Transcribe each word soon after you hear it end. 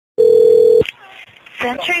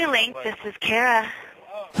CenturyLink, this is Kara.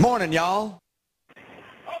 Morning, y'all.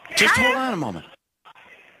 Just hold on a moment.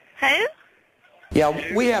 Who?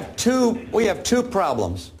 Yeah, we have two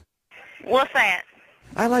problems. What's that?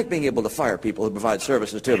 I like being able to fire people who provide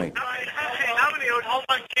services to me.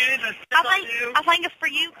 I think it's for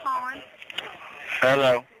you, Colin.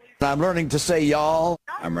 Hello. I'm learning to say y'all.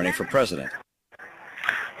 I'm running for president.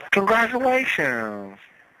 Congratulations.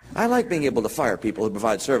 I like being able to fire people who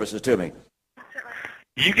provide services to me.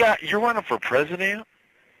 You're running for president?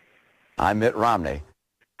 I'm Mitt Romney.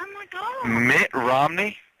 Oh my God. Mitt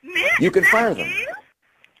Romney? Mitt, You can is that fire them. you?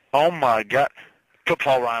 Oh my God. Put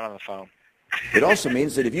Paul Ryan on the phone. It also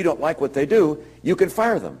means that if you don't like what they do, you can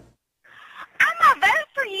fire them. I'm gonna vote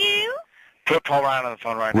for you. Put Paul Ryan on the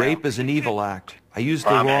phone right now. Rape is an evil act. I used the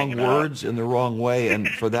I'm wrong hanging up. words in the wrong way, and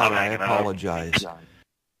for that I'm I hanging up. apologize.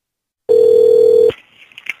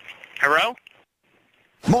 Hello?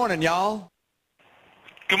 Morning, y'all.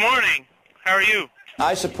 Good morning. How are you?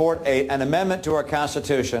 I support an amendment to our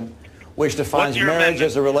Constitution which defines What's your marriage amendment?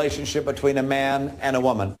 as a relationship between a man and a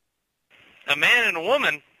woman. A man and a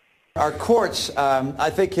woman? Our courts, I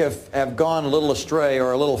think, have gone a little astray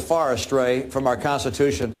or a little far astray from our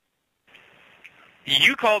Constitution.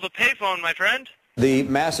 You called a payphone, my friend? The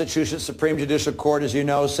Massachusetts Supreme Judicial Court, as you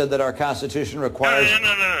know, said that our Constitution requires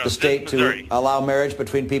No. the state This is Missouri. to allow marriage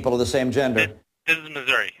between people of the same gender. This is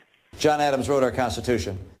Missouri. John Adams wrote our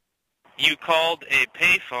Constitution. You called a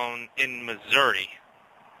payphone in Missouri.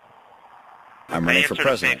 I'm I running for answered a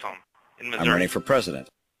president. payphone in Missouri. I'm running for president.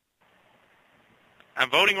 I'm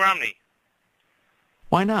voting Romney.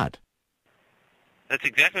 Why not? That's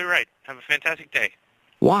exactly right. Have a fantastic day.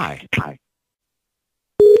 Why?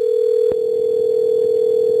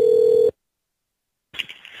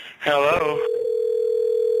 Hello.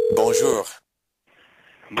 Bonjour.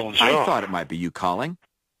 Bonjour. I thought it might be you calling.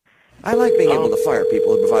 I like being able to fire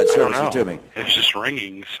people who provide I don't services know. to me. It's just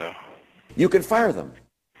ringing, so. You can fire them.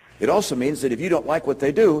 It also means that if you don't like what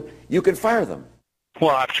they do, you can fire them.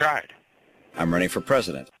 Well, I've tried. I'm running for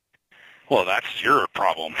president. Well, that's your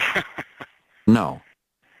problem. No.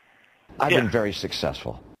 I've Yeah. been very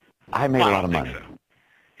successful. I made I a don't lot of think money. so.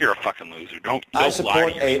 You're a fucking loser. Don't I lie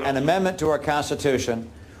support to yourself. an amendment to our Constitution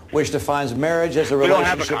which defines marriage as a We don't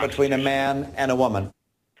have a relationship between a man and a woman.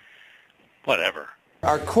 Whatever.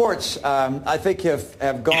 Our courts, I think, have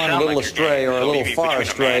gone a sound little like you're astray gay. or a So little you mean far between a man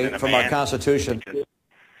astray and a from our man? Constitution.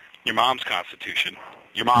 Your mom's Constitution.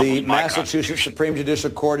 Your mom The was my Massachusetts Constitution. Supreme Judicial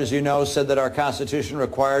Court, as you know, said that our Constitution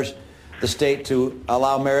requires the state to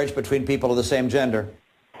allow marriage between people of the same gender.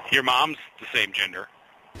 Your mom's the same gender.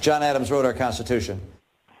 John Adams wrote our Constitution.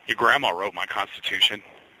 Your grandma wrote my Constitution.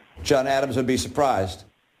 John Adams would be surprised.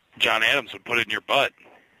 John Adams would put it in your butt.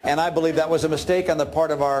 And I believe that was a mistake on the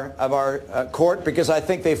part of our court because I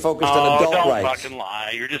think they focused on adult don't rights. fucking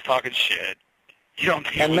lie. You're just talking shit. You don't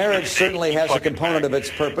deal And with marriage mistakes, certainly you has a fucking component of bag.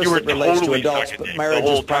 its purpose You were that relates totally to adults, sucking but dick marriage the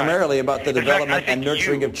whole is primarily about the In fact, development I think and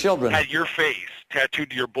nurturing you of children. had your face tattooed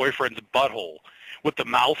to your boyfriend's butthole with the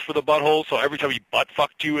mouth for the butthole, so every time he butt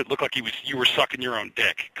fucked you, it looked like you were sucking your own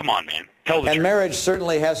dick. Come on, man. Tell the And truth. marriage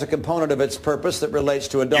certainly has a component of its purpose that relates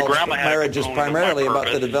to adults, but grandma had a marriage is component of my primarily about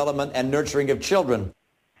the purpose. development and nurturing of children.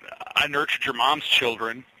 I nurtured your mom's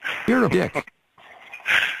children. You're a dick.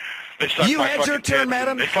 They sucked You my had your fucking turn, tits,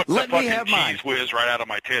 madam. They sucked Let the me fucking have mine. cheese whiz right out of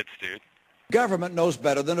my tits, dude. Government knows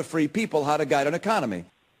better than a free people how to guide an economy.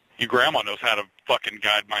 Your grandma knows how to fucking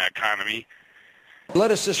guide my economy.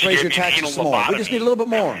 Let us just She raise gave your me an taxes anal some more. We just lobotomy. need a little bit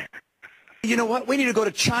more. You know what? We need to go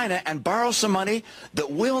to China and borrow some money that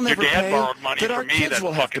we'll Your never dad pay, borrowed money that our from me, kids that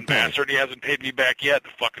will have to fucking pay. bastard. He hasn't paid me back yet, the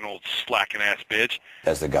fucking old slacking ass bitch.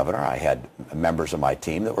 As the governor, I had members of my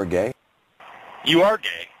team that were gay. You are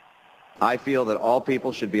gay. I feel that all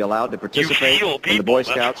people should be allowed to You participate feel people. in the Boy That's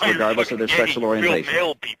Scouts why you're regardless of their fucking gay. sexual You orientation. feel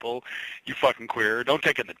male people, you fucking queer. Don't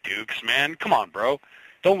take in the dukes, man. Come on, bro.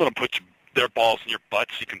 Don't let them put their balls in your butt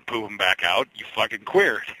so you can poo them back out. You fucking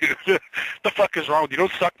queer, dude. The fuck is wrong with you?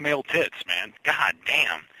 Don't suck male tits, man. God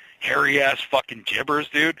damn. Hairy-ass fucking gibbers,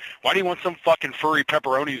 dude. Why do you want some fucking furry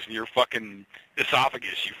pepperonis in your fucking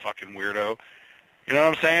esophagus, you fucking weirdo? You know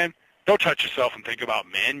what I'm saying? Don't touch yourself and think about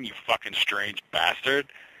men, you fucking strange bastard.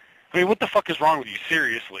 I mean, what the fuck is wrong with you?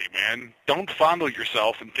 Seriously, man. Don't fondle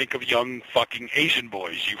yourself and think of young fucking Asian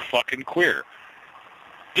boys, you fucking queer.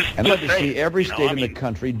 And I'd like to say see it, every you know? state I in the mean,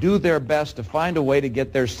 country do their best to find a way to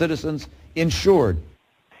get their citizens insured.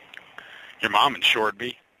 Your mom insured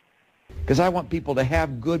me. Because I want people to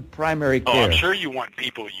have good primary Oh, care. I'm sure you want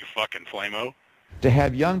people, you fucking flamo. to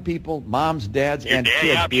have young people, moms, dads, and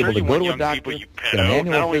kids be able to go to a doctor, get an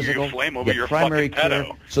annual physical, get primary care,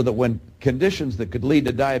 so that when conditions that could lead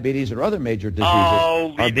to diabetes or other major diseases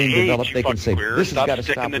are being developed, they can say, this has got to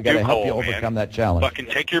stop, we've got to help you overcome that challenge. Fucking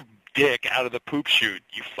take your dick out of the poop chute,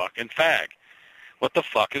 you fucking fag. What the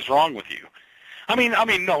fuck is wrong with you? I mean,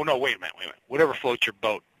 no, wait a minute. Whatever floats your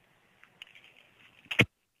boat.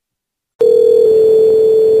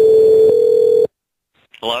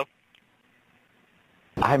 Hello?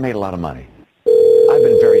 I made a lot of money. I've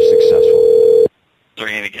been very successful.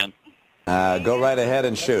 Ring again. Go right ahead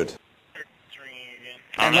and shoot.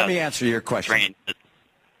 And let me answer your question. Ring.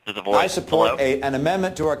 There's a voice. I support an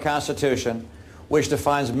amendment to our Constitution which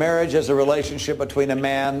defines marriage as a relationship between a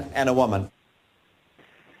man and a woman.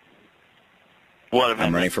 What amendment?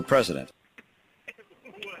 I'm running for president.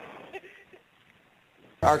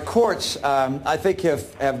 Our courts, I think,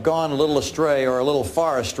 have gone a little astray or a little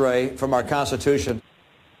far astray from our Constitution.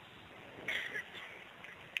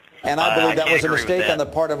 And I believe that was a mistake on the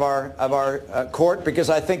part of our court, because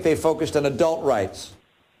I think they focused on adult rights.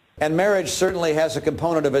 And marriage certainly has a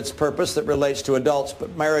component of its purpose that relates to adults,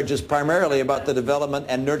 but marriage is primarily about the development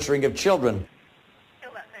and nurturing of children.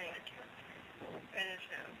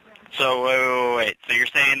 So wait. So you're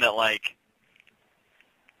saying that like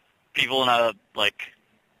people in a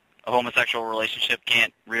homosexual relationship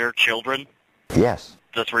can't rear children? Yes.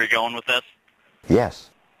 That's where you're going with this?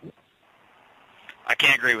 Yes. I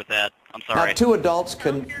can't agree with that. I'm sorry. Now, two adults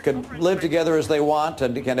can live together as they want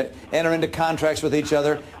and can enter into contracts with each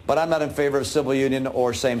other, but I'm not in favor of civil union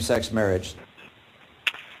or same-sex marriage.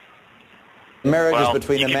 Marriage is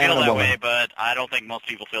between a man and a woman. You can feel that way, but I don't think most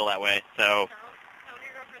people feel that way. So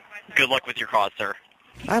good luck with your cause, sir.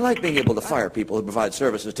 I like being able to fire people who provide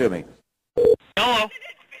services to me. Hello.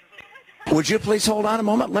 Would you please hold on a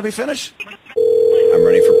moment? Let me finish. I'm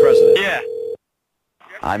running for president. Yeah.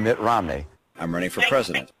 I'm Mitt Romney. I'm running for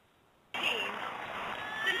president.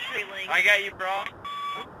 I got you, bro.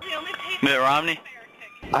 Mitt Romney?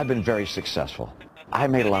 I've been very successful. I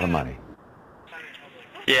made a lot of money.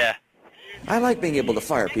 Yeah. I like being able to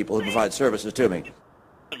fire people who provide services to me.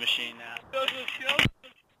 The machine now.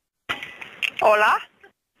 Hola.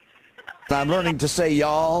 I'm learning to say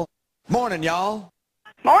y'all. Morning, y'all.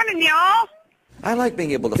 Morning, y'all. I like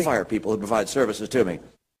being able to fire people who provide services to me.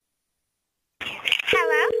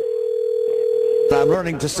 Hello. I'm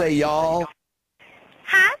learning to say y'all.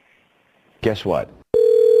 Huh? Guess what?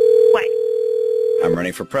 What? I'm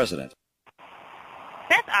running for president.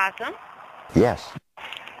 That's awesome. Yes.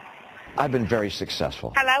 I've been very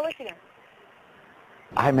successful. Hello, what's your name?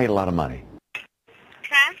 I made a lot of money.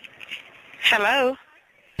 Huh? Hello.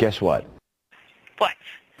 Guess what? What?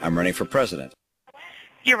 I'm running for president.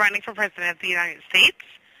 You're running for president of the United States?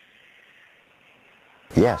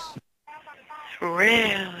 Yes.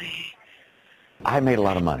 Really? I made a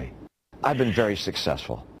lot of money. I've been very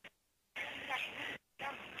successful.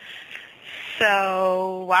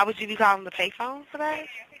 So why would you be calling the payphone for that?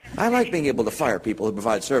 I like being able to fire people who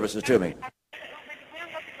provide services to me.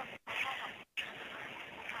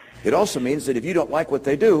 It also means that if you don't like what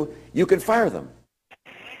they do, you can fire them.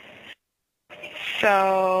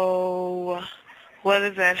 So what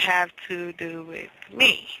does that have to do with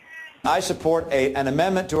me? I support an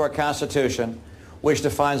amendment to our Constitution which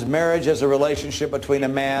defines marriage as a relationship between a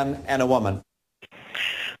man and a woman.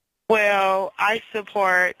 Well, I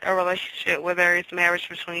support a relationship where there is marriage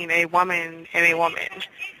between a woman and a woman.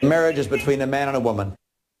 Marriage is between a man and a woman.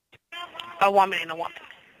 A woman and a woman.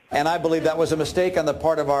 And I believe that was a mistake on the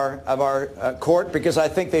part of our court, because I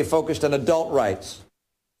think they focused on adult rights.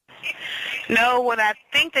 No, what I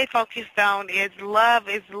think they focused on is love,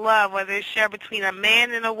 whether it's shared between a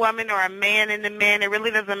man and a woman or a man and a man. It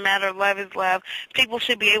really doesn't matter. Love is love. People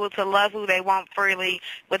should be able to love who they want freely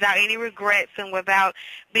without any regrets and without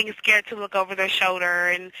being scared to look over their shoulder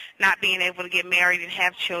and not being able to get married and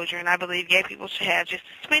have children. I believe gay people should have just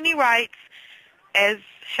as many rights as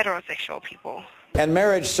heterosexual people. And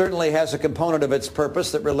marriage certainly has a component of its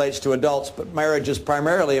purpose that relates to adults, but marriage is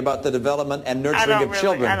primarily about the development and nurturing of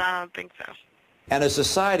children. I don't think so. And a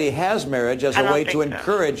society has marriage as a way to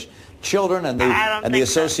encourage children and the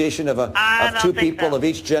association of two people of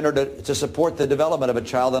each gender to support the development of a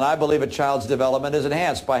child. And I believe a child's development is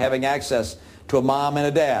enhanced by having access to a mom and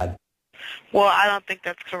a dad. Well, I don't think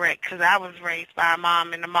that's correct, because I was raised by a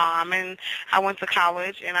mom, and I went to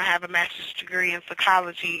college, and I have a master's degree in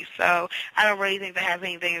psychology, so I don't really think that has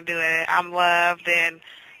anything to do with it. I'm loved, and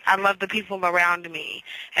I love the people around me.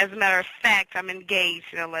 As a matter of fact, I'm engaged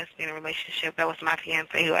in a lesbian relationship. That was my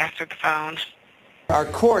fiancé who answered the phone. Our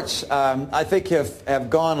courts, I think, have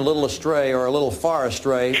gone a little astray or a little far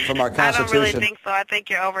astray from our Constitution. I don't really think so. I think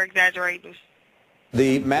you're over-exaggerating.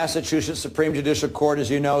 The Massachusetts Supreme Judicial Court, as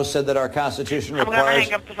you know, said that our Constitution requires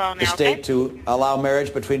the state to allow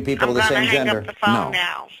marriage between people of the same gender. I'm going to hang up the phone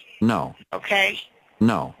now. No. Okay?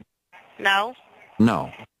 No. No? No.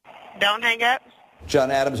 Don't hang up?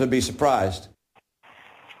 John Adams would be surprised.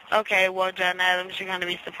 Okay, well, John Adams, you're going to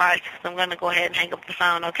be surprised because I'm going to go ahead and hang up the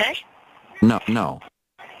phone, okay? No. No.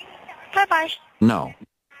 Bye-bye. No.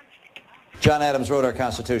 John Adams wrote our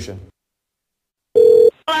Constitution.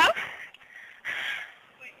 Hello?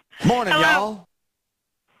 Morning, y'all.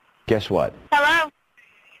 Guess what? Hello?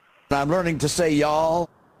 I'm learning to say y'all.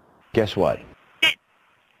 Guess what?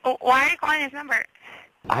 Why are you calling this number?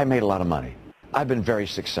 I made a lot of money. I've been very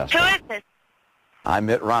successful. Who is this? I'm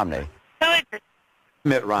Mitt Romney. Who is this?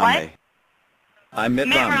 Mitt Romney. What? I'm Mitt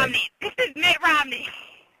Romney. This is Mitt Romney.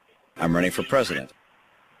 I'm running for president.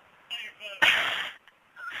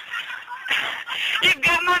 You've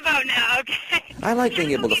got my vote now, okay? I like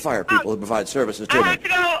being able to fire people who provide services to me.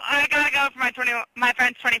 I gotta go for my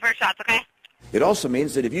friend's 21st shots, okay? It also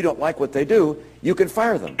means that if you don't like what they do, you can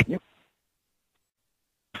fire them.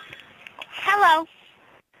 Hello.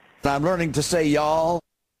 I'm learning to say y'all.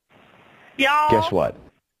 Y'all. Guess what?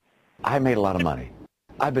 I made a lot of money.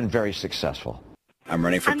 I've been very successful. I'm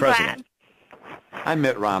running for president. I'm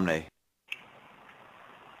Mitt Romney.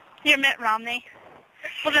 You're Mitt Romney?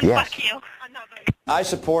 Well, then Yes. fuck you. I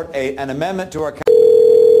support an amendment to our...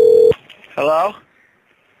 Hello?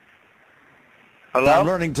 Hello? I'm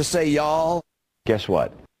learning to say y'all. Guess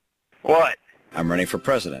what? What? I'm running for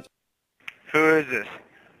president. Who is this?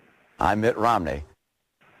 I'm Mitt Romney.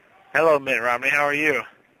 Hello, Mitt Romney. How are you?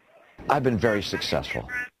 I've been very successful.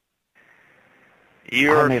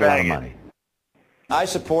 You're I made a lot of money. I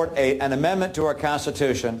support an amendment to our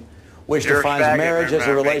Constitution which You're defines faggot, marriage Mitt as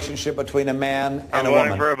a Romney. relationship between a man and I'm a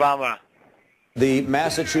voting woman. for Obama. The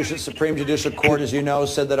Massachusetts Supreme Judicial Court, as you know,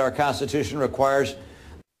 said that our Constitution requires...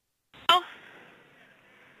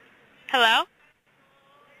 Hello?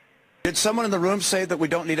 Did someone in the room say that we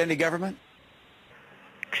don't need any government?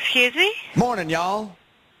 Excuse me? Morning, y'all.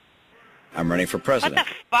 I'm running for What president.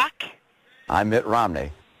 the fuck? I'm Mitt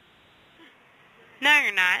Romney. No,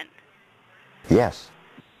 you're not. Yes.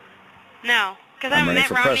 No. Because I'm I'm a running Mitt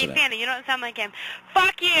for Romney president. fan and you don't sound like him.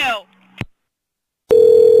 Fuck you!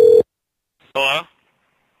 Hello?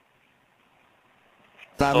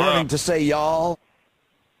 I'm learning to say y'all.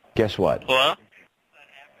 Guess what? Hello?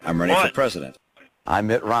 I'm running What? for president. I'm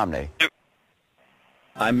Mitt Romney.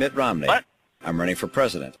 I'm Mitt Romney. What? I'm running for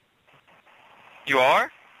president. You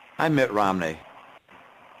are? I'm Mitt Romney.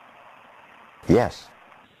 Yes.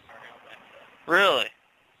 Really?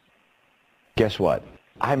 Guess what?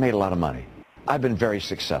 I made a lot of money. I've been very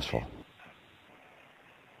successful.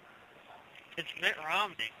 It's Mitt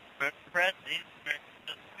Romney. President.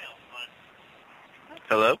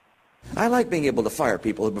 Hello? I like being able to fire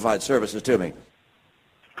people who provide services to me.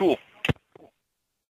 Cool.